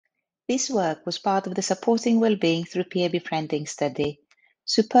This work was part of the Supporting Wellbeing Through Peer Befriending study.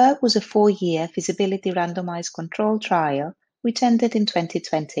 SUPERB was a 4-year feasibility randomized controlled trial which ended in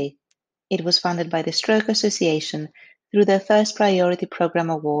 2020. It was funded by the Stroke Association through their First Priority Programme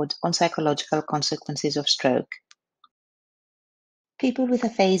Award on Psychological Consequences of Stroke. People with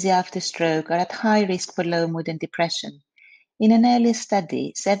aphasia after stroke are at high risk for low mood and depression. In an earlier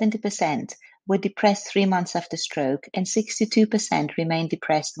study, 70% were depressed 3 months after stroke and 62% remained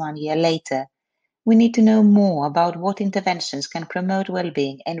depressed 1 year later. We need to know more about what interventions can promote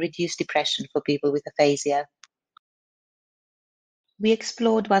well-being and reduce depression for people with aphasia. We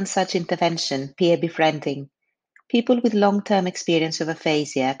explored one such intervention, peer befriending. People with long-term experience of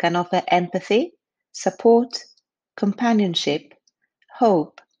aphasia can offer empathy, support, companionship,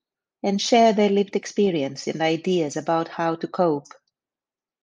 hope, and share their lived experience and ideas about how to cope.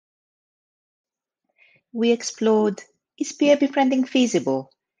 We explored, is peer befriending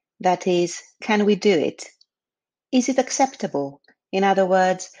feasible? That is, can we do it? Is it acceptable? In other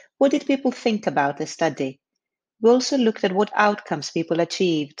words, what did people think about the study? We also looked at what outcomes people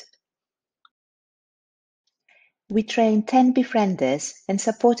achieved. We trained 10 befrienders and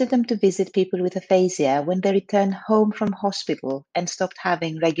supported them to visit people with aphasia when they returned home from hospital and stopped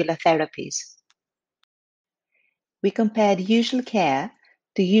having regular therapies. We compared usual care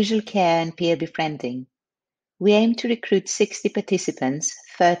to usual care and peer befriending. We aimed to recruit 60 participants,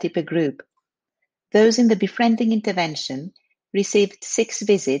 30 per group. Those in the befriending intervention received 6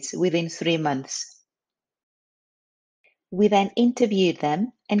 visits within 3 months. We then interviewed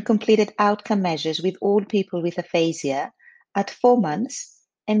them and completed outcome measures with all people with aphasia at 4 months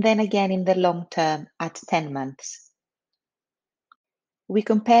and then again in the long term at 10 months. We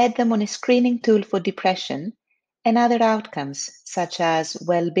compared them on a screening tool for depression and other outcomes such as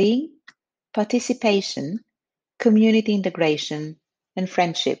well-being, participation, community integration, and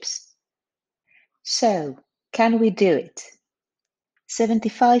friendships. So, can we do it?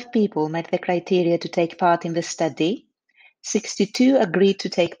 75 people met the criteria to take part in the study, 62 agreed to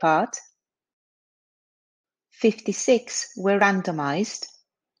take part, 56 were randomized,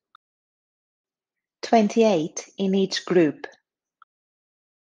 28 in each group.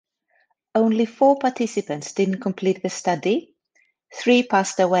 Only 4 participants didn't complete the study, 3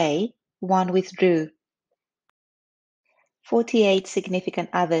 passed away, 1 withdrew. 48 significant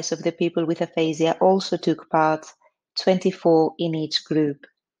others of the people with aphasia also took part, 24 in each group.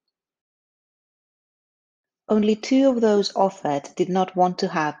 Only 2 of those offered did not want to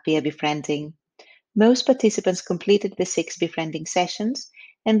have peer befriending. Most participants completed the 6 befriending sessions,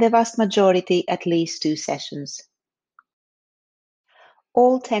 and the vast majority at least 2 sessions.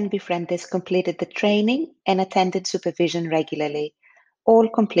 All 10 befrienders completed the training and attended supervision regularly. All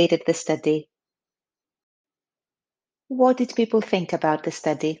completed the study. What did people think about the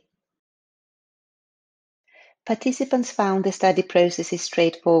study? Participants found the study processes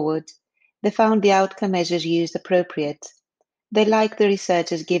straightforward. They found the outcome measures used appropriate. They liked the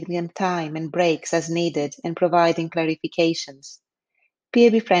researchers giving them time and breaks as needed and providing clarifications.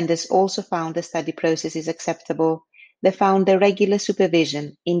 Peer befrienders also found the study processes acceptable. They found the regular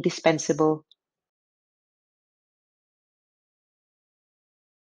supervision indispensable.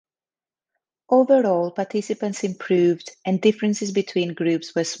 Overall, participants improved and differences between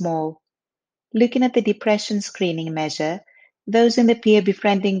groups were small. Looking at the depression screening measure, those in the peer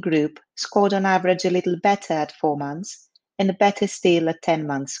befriending group scored on average a little better at 4 months and better still at 10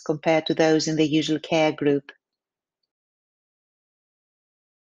 months compared to those in the usual care group.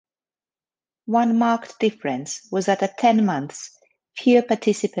 One marked difference was that at 10 months, fewer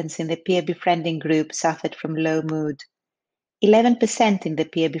participants in the peer befriending group suffered from low mood. 11% in the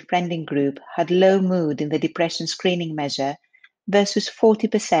peer befriending group had low mood in the depression screening measure versus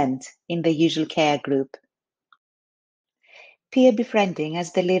 40% in the usual care group. Peer befriending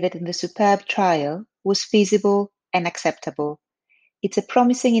as delivered in the SUPERB trial was feasible and acceptable. It's a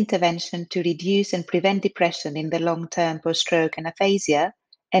promising intervention to reduce and prevent depression in the long term post-stroke and aphasia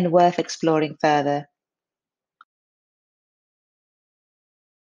and worth exploring further.